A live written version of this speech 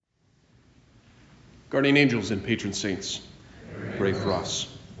Guardian angels and patron saints, pray for us.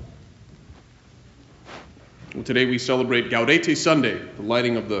 Well, today we celebrate Gaudete Sunday, the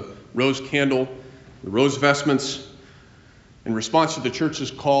lighting of the rose candle, the rose vestments, in response to the church's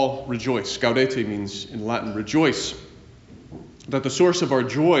call, rejoice. Gaudete means in Latin, rejoice, that the source of our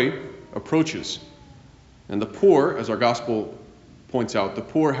joy approaches. And the poor, as our gospel points out, the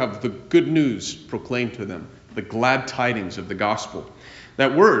poor have the good news proclaimed to them, the glad tidings of the gospel.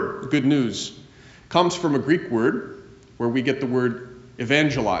 That word, good news, comes from a Greek word where we get the word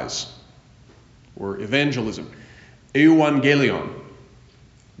evangelize, or evangelism, euangelion,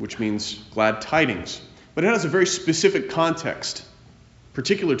 which means glad tidings. But it has a very specific context,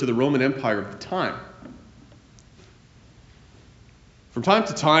 particular to the Roman Empire of the time. From time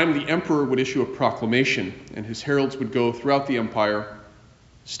to time, the emperor would issue a proclamation, and his heralds would go throughout the empire,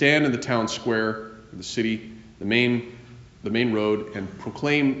 stand in the town square, the city, the main road, and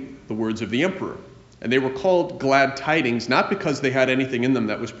proclaim the words of the emperor. And they were called glad tidings, not because they had anything in them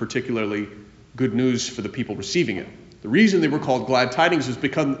that was particularly good news for the people receiving it. The reason they were called glad tidings is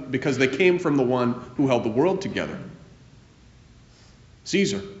because they came from the one who held the world together,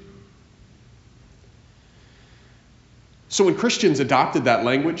 Caesar. So when Christians adopted that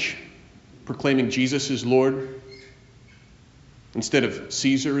language, proclaiming Jesus is Lord, instead of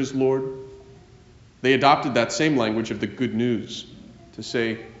Caesar is Lord, they adopted that same language of the good news to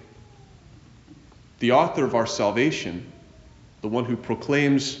say, the author of our salvation, the one who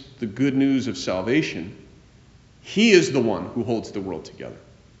proclaims the good news of salvation, he is the one who holds the world together.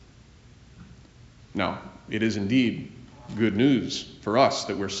 Now, it is indeed good news for us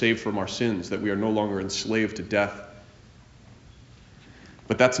that we're saved from our sins, that we are no longer enslaved to death.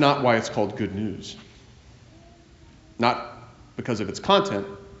 But that's not why it's called good news. Not because of its content,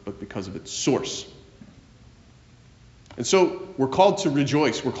 but because of its source. And so we're called to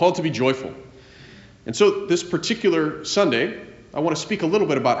rejoice. We're called to be joyful. And so this particular Sunday, I want to speak a little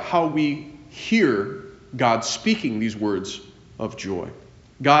bit about how we hear God speaking these words of joy.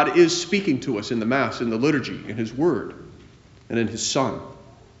 God is speaking to us in the Mass, in the liturgy, in His Word, and in His Son.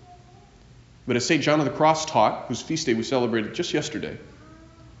 But as St. John of the Cross taught, whose feast day we celebrated just yesterday,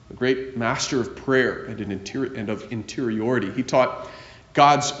 a great master of prayer and of interiority, he taught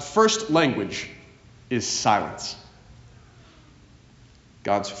God's first language is silence.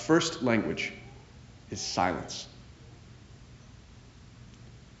 God's first language is silence.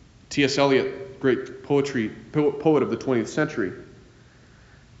 T.S. Eliot, great poet of the 20th century,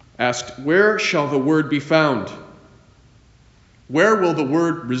 asked, "Where shall the word be found? Where will the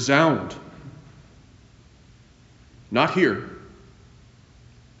word resound? Not here.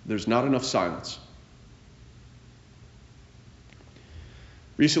 There's not enough silence."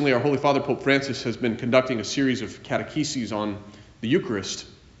 Recently, our Holy Father, Pope Francis, has been conducting a series of catecheses on the Eucharist.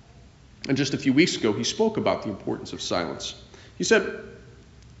 And just a few weeks ago, he spoke about the importance of silence. He said,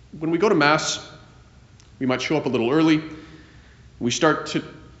 when we go to Mass, we might show up a little early. We start to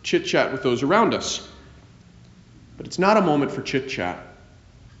chit-chat with those around us. But it's not a moment for chit-chat.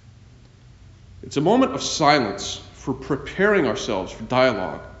 It's a moment of silence for preparing ourselves for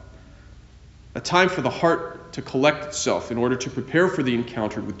dialogue. A time for the heart to collect itself in order to prepare for the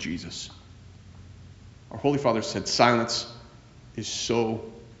encounter with Jesus. Our Holy Father said silence is so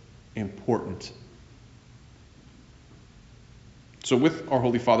important. So with our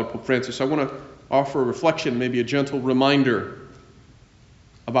Holy Father, Pope Francis, I want to offer a reflection, maybe a gentle reminder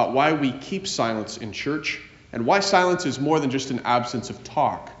about why we keep silence in church and why silence is more than just an absence of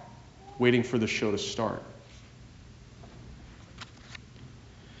talk, waiting for the show to start.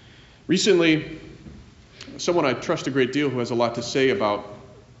 Recently, someone I trust a great deal who has a lot to say about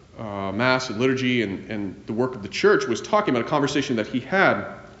Mass and liturgy and the work of the church was talking about a conversation that he had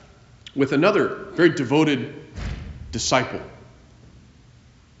with another very devoted disciple.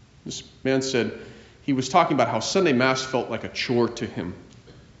 This man said he was talking about how Sunday Mass felt like a chore to him.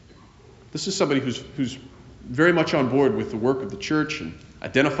 This is somebody who's very much on board with the work of the church and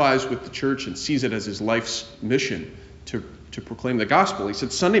identifies with the church and sees it as his life's mission to proclaim the gospel. He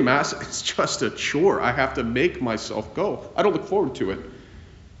said, Sunday Mass, it's just a chore. I have to make myself go. I don't look forward to it.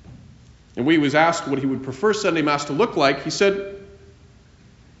 And when he was asked what he would prefer Sunday Mass to look like, he said,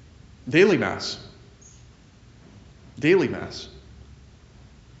 daily Mass. Daily Mass.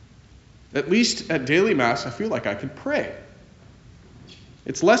 At least at daily Mass, I feel like I can pray.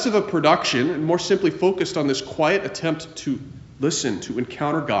 It's less of a production and more simply focused on this quiet attempt to listen, to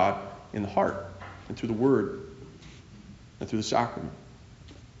encounter God in the heart and through the Word and through the sacrament.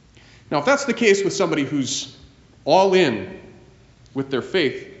 Now, if that's the case with somebody who's all in with their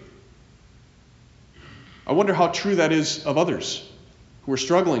faith, I wonder how true that is of others. who are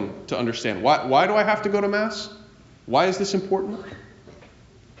struggling to understand, why do I have to go to Mass? Why is this important?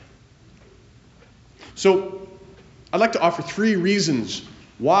 So I'd like to offer 3 reasons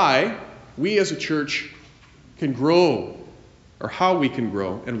why we as a church can grow, or how we can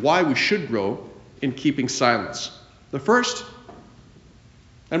grow, and why we should grow in keeping silence. The first,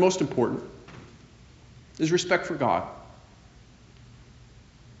 and most important, is respect for God.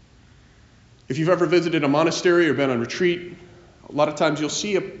 If you've ever visited a monastery or been on retreat, a lot of times you'll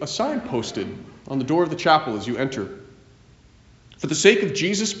see a sign posted on the door of the chapel as you enter. For the sake of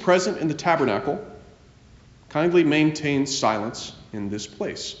Jesus present in the tabernacle, kindly maintain silence in this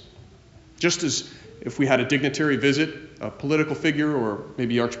place. Just as if we had a dignitary visit, a political figure, or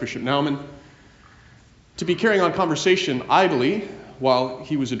maybe Archbishop Naumann, to be carrying on conversation idly while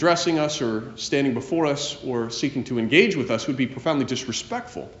he was addressing us or standing before us or seeking to engage with us would be profoundly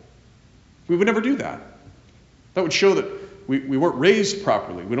disrespectful. We would never do that. That would show that we weren't raised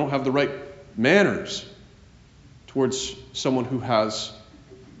properly. We don't have the right manners towards someone who has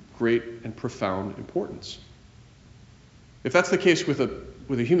great and profound importance. If that's the case with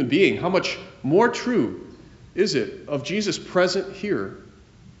a human being, how much more true is it of Jesus present here,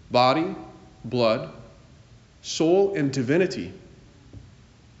 body, blood, soul, and divinity,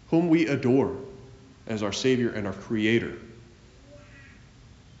 whom we adore as our Savior and our Creator?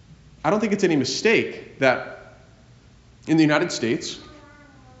 I don't think it's any mistake that in the United States,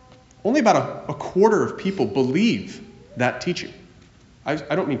 only about a quarter of people believe that teaching. I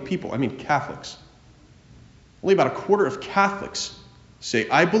don't mean people, I mean Catholics. Only about a quarter of Catholics say,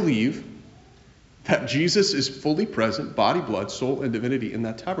 I believe that Jesus is fully present, body, blood, soul, and divinity in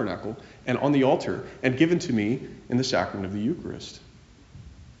that tabernacle and on the altar and given to me in the sacrament of the Eucharist.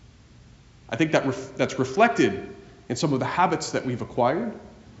 I think that's reflected in some of the habits that we've acquired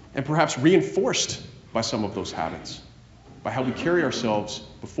and perhaps reinforced by some of those habits, by how we carry ourselves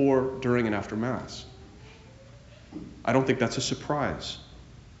before, during, and after Mass. I don't think that's a surprise.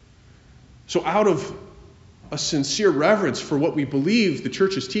 So out of a sincere reverence for what we believe the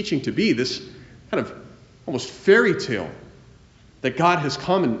church is teaching to be, this kind of almost fairy tale that God has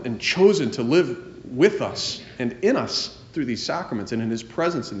come and chosen to live with us and in us through these sacraments and in his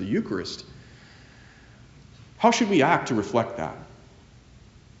presence in the Eucharist, how should we act to reflect that?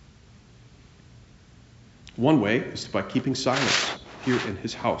 One way is by keeping silence here in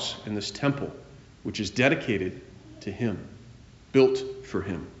his house, in this temple, which is dedicated to him, built for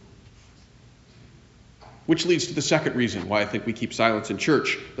him. Which leads to the second reason why I think we keep silence in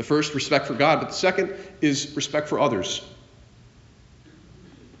church. The first, respect for God, but the second is respect for others.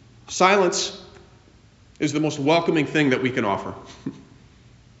 Silence is the most welcoming thing that we can offer.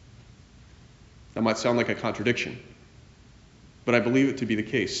 That might sound like a contradiction, but I believe it to be the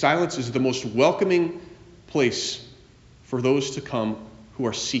case. Silence is the most welcoming place for those to come who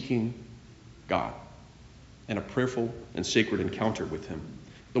are seeking God and a prayerful and sacred encounter with him.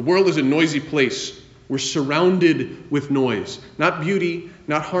 The world is a noisy place. We're surrounded with noise. Not beauty,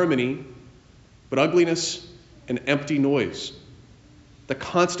 not harmony, but ugliness and empty noise that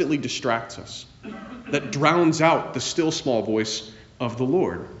constantly distracts us, that drowns out the still small voice of the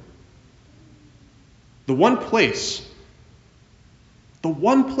Lord. The one place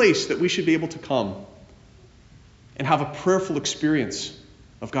that we should be able to come and have a prayerful experience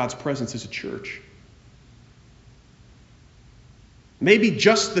of God's presence as a church. Maybe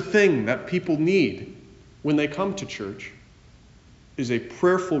just the thing that people need when they come to church is a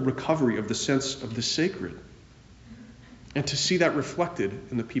prayerful recovery of the sense of the sacred, and to see that reflected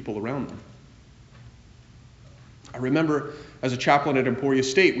in the people around them. I remember as a chaplain at Emporia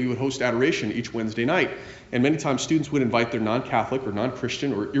State, we would host adoration each Wednesday night, and many times students would invite their non-Catholic or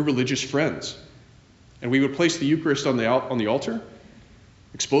non-Christian or irreligious friends. And we would place the Eucharist on the altar,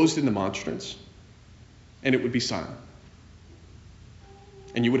 exposed in the monstrance, and it would be silent.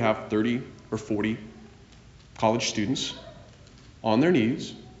 And you would have 30 or 40 college students on their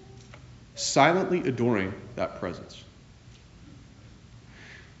knees, silently adoring that presence.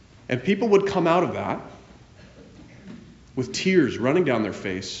 And people would come out of that with tears running down their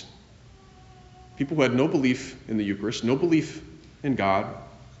face. People who had no belief in the Eucharist, no belief in God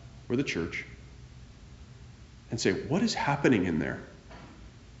or the church, and say, what is happening in there?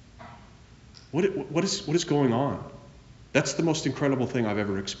 What is going on? That's the most incredible thing I've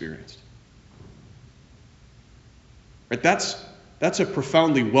ever experienced. Right? That's a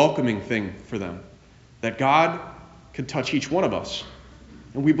profoundly welcoming thing for them, that God can touch each one of us.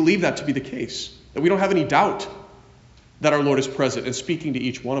 And we believe that to be the case, that we don't have any doubt that our Lord is present and speaking to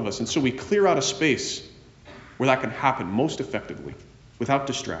each one of us. And so we clear out a space where that can happen most effectively, without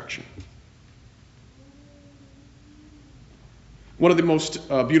distraction. One of the most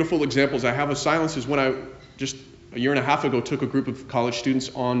beautiful examples I have of silence is when I, just a year and a half ago, took a group of college students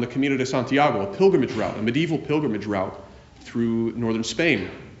on the Camino de Santiago, a pilgrimage route, a medieval pilgrimage route through northern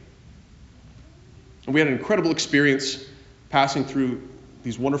Spain. And we had an incredible experience passing through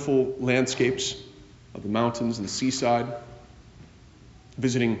these wonderful landscapes of the mountains and the seaside,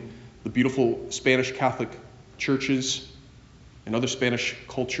 visiting the beautiful Spanish Catholic churches and other Spanish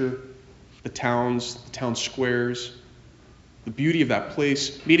culture, the town squares, the beauty of that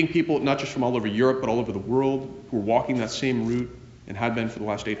place, meeting people not just from all over Europe, but all over the world who were walking that same route and had been for the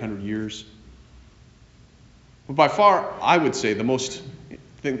last 800 years. But by far, I would say the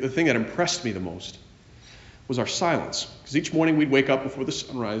thing that impressed me the most was our silence. Because each morning we'd wake up before the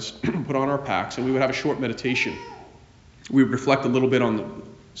sunrise, put on our packs, and we would have a short meditation. We would reflect a little bit on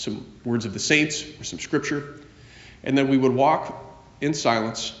some words of the saints or some scripture, and then we would walk in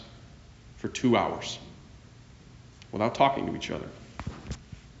silence for 2 hours without talking to each other.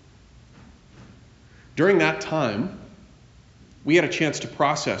 During that time, we had a chance to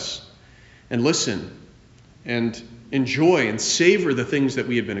process and listen and enjoy and savor the things that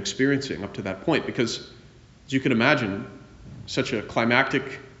we had been experiencing up to that point, because as you can imagine, such a climactic,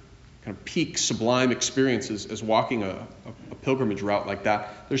 kind of peak, sublime experience as walking a pilgrimage route like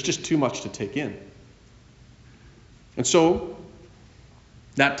that, there's just too much to take in. And so,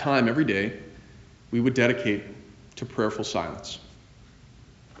 that time every day, we would dedicate to prayerful silence.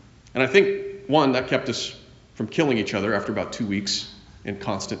 And I think, one, that kept us from killing each other after about 2 weeks in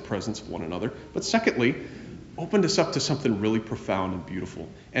constant presence of one another. But secondly, opened us up to something really profound and beautiful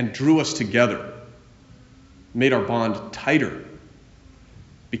and drew us together, made our bond tighter,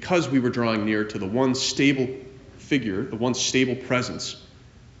 because we were drawing near to the one stable figure, the one stable presence,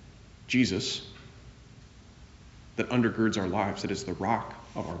 Jesus, that undergirds our lives, that is the rock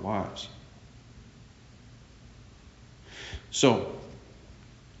of our lives. So,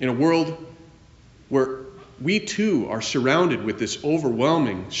 in a world where we too are surrounded with this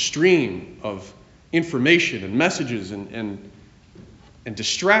overwhelming stream of information and messages and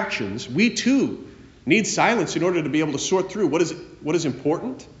distractions, we too need silence in order to be able to sort through what is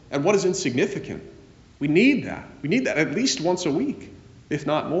important and what is insignificant. We need that. We need that at least once a week, if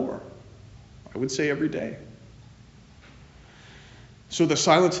not more. I would say every day. So the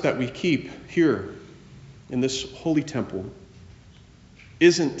silence that we keep here in this holy temple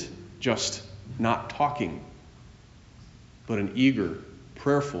isn't just not talking, but an eager,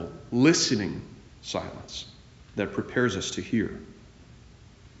 prayerful, listening silence that prepares us to hear.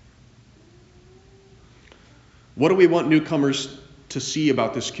 What do we want newcomers to see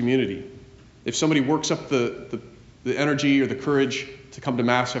about this community? If somebody works up the energy or the courage to come to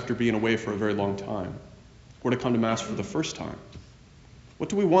Mass after being away for a very long time, or to come to Mass for the first time, what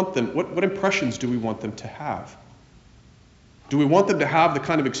do we want them? What impressions do we want them to have? Do we want them to have the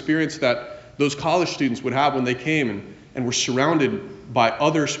kind of experience that those college students would have when they came and were surrounded by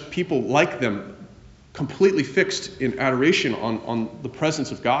others, people like them, completely fixed in adoration on the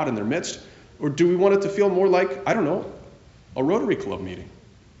presence of God in their midst? Or do we want it to feel more like, I don't know, a Rotary Club meeting?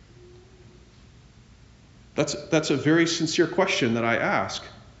 That's a very sincere question that I ask,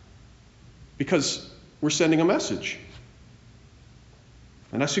 because we're sending a message.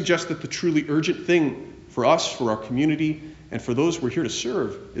 And I suggest that the truly urgent thing for us, for our community, and for those we're here to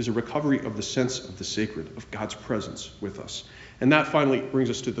serve is a recovery of the sense of the sacred, of God's presence with us. And that finally brings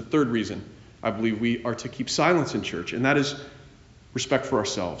us to the third reason I believe we are to keep silence in church, and that is respect for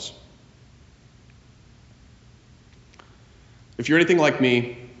ourselves. If you're anything like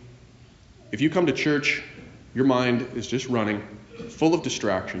me, if you come to church, your mind is just running, full of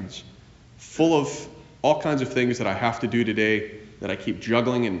distractions, full of all kinds of things that I have to do today that I keep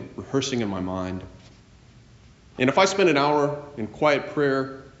juggling and rehearsing in my mind. And if I spend an hour in quiet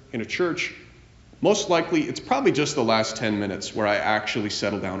prayer in a church, most likely it's probably just the last 10 minutes where I actually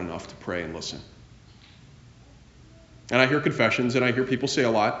settle down enough to pray and listen. And I hear confessions and I hear people say a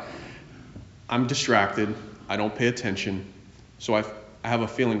lot. I'm distracted. I don't pay attention. So I have a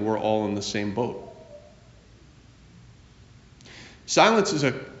feeling we're all in the same boat. Silence is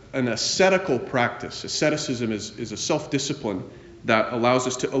an ascetical practice. Asceticism is a self-discipline that allows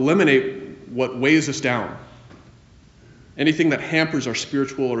us to eliminate what weighs us down, anything that hampers our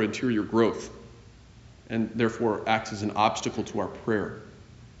spiritual or interior growth, and therefore acts as an obstacle to our prayer.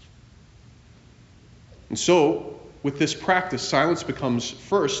 And so, with this practice, silence becomes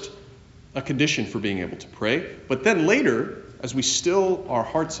first a condition for being able to pray, but then later, as we still our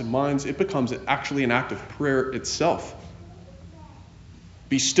hearts and minds, it becomes actually an act of prayer itself.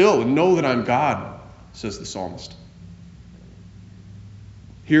 Be still and know that I'm God, says the psalmist.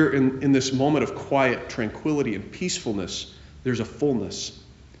 Here in this moment of quiet, tranquility, and peacefulness, There's a fullness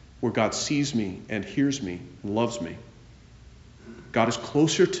where God sees me and hears me and loves me. God is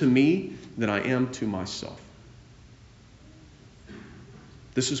closer to me than I am to myself.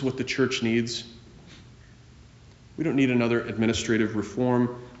 This is what the church needs. We don't need another administrative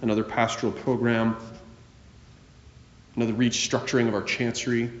reform, another pastoral program, another restructuring of our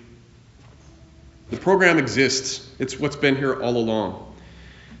chancery. The program exists. It's what's been here all along.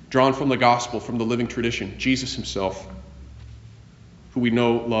 Drawn from the gospel, from the living tradition, Jesus himself, who we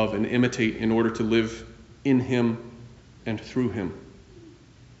know, love, and imitate in order to live in him and through him,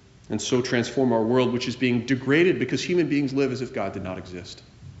 and so transform our world, which is being degraded because human beings live as if God did not exist.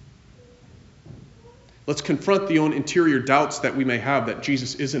 Let's confront the own interior doubts that we may have that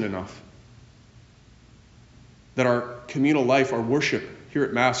Jesus isn't enough, that our communal life, our worship here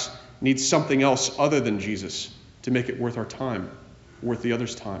at Mass needs something else other than Jesus to make it worth our time, worth the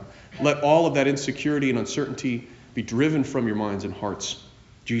other's time. Let all of that insecurity and uncertainty be driven from your minds and hearts.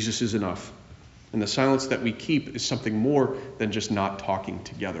 Jesus is enough. And the silence that we keep is something more than just not talking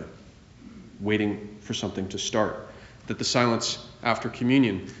together, waiting for something to start. That the silence after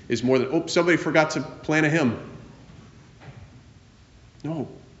communion is more than, somebody forgot to plan a hymn. No,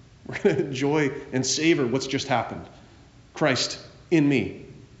 we're going to enjoy and savor what's just happened. Christ in me,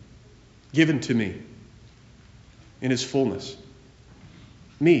 given to me in his fullness.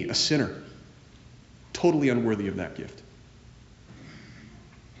 Me, a sinner, totally unworthy of that gift.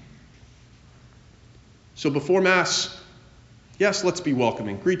 So before Mass, yes, let's be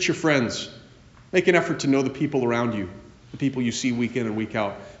welcoming. Greet your friends. Make an effort to know the people around you, the people you see week in and week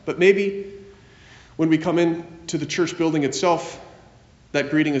out. But maybe when we come into the church building itself,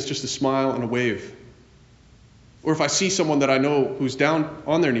 that greeting is just a smile and a wave. Or if I see someone that I know who's down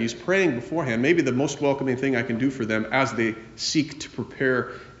on their knees praying beforehand, maybe the most welcoming thing I can do for them as they seek to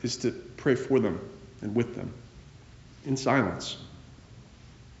prepare is to pray for them and with them in silence.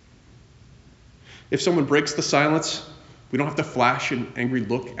 If someone breaks the silence, we don't have to flash an angry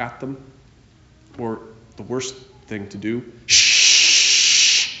look at them, or the worst thing to do,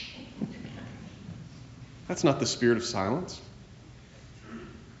 shh. That's not the spirit of silence.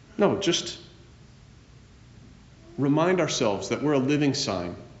 No, just remind ourselves that we're a living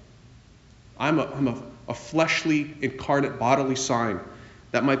sign. I'm a fleshly, incarnate, bodily sign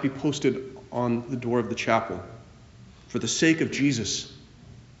that might be posted on the door of the chapel. For the sake of Jesus,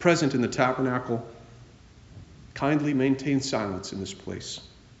 present in the tabernacle, kindly maintain silence in this place.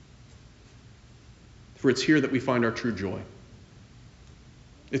 For it's here that we find our true joy.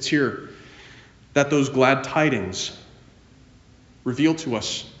 It's here that those glad tidings reveal to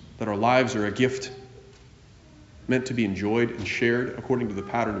us that our lives are a gift meant to be enjoyed and shared according to the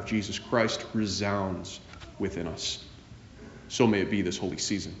pattern of Jesus Christ resounds within us. So may it be this holy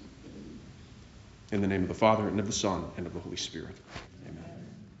season. In the name of the Father, and of the Son, and of the Holy Spirit.